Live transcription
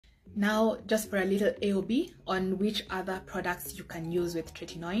Now, just for a little AOB on which other products you can use with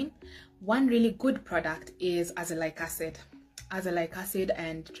tretinoin. One really good product is azelaic acid. Azelaic acid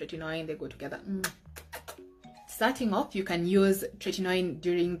and tretinoin, they go together. Starting off, you can use tretinoin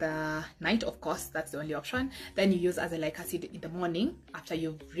during the night, of course, that's the only option. Then you use azelaic acid in the morning after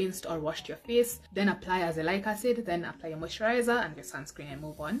you've rinsed or washed your face. Then apply azelaic acid, then apply your moisturizer and your sunscreen and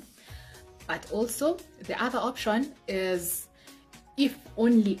move on. But also, the other option is if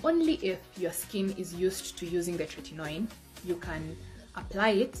only if your skin is used to using the tretinoin, you can apply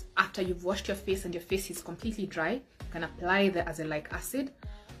it after you've washed your face and your face is completely dry. You can apply the azelaic acid,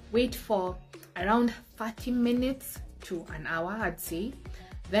 wait for around 30 minutes to an hour, I'd say.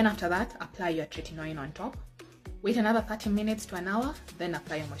 Then after that, apply your tretinoin on top. Wait another 30 minutes to an hour, then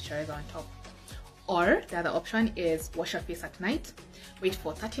apply your moisturizer on top. Or the other option is wash your face at night, wait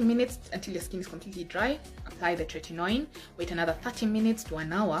for 30 minutes until your skin is completely dry, apply the tretinoin, wait another 30 minutes to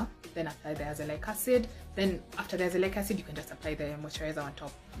an hour, then apply the azelaic acid. Then after the azelaic acid, you can just apply the moisturizer on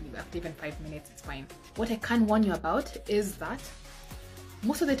top. After even 5 minutes, it's fine. What I can warn you about is that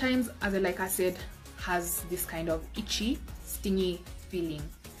most of the times azelaic acid has this kind of itchy, stingy feeling.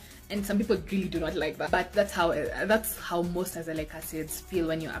 And some people really do not like that, but that's how most azelaic acids feel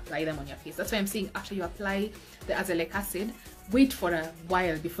when you apply them on your face. That's why I'm saying after you apply the azelaic acid, wait for a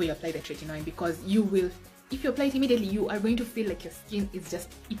while before you apply the tretinoin, because you will, if you apply it immediately, you are going to feel like your skin is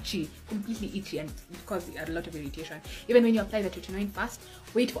just itchy, completely itchy, and cause a lot of irritation. Even when you apply the tretinoin fast,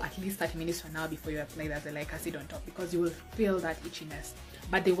 wait for at least 30 minutes to an hour before you apply the azelaic acid on top, because you will feel that itchiness.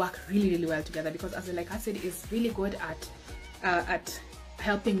 But they work really well together, because azelaic acid is really good at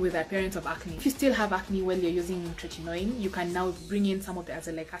helping with the appearance of acne. If you still have acne while you're using tretinoin, you can now bring in some of the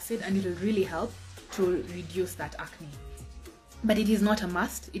azelaic acid and it will really help to reduce that acne. But it is not a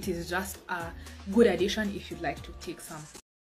must, it is just a good addition if you'd like to take some.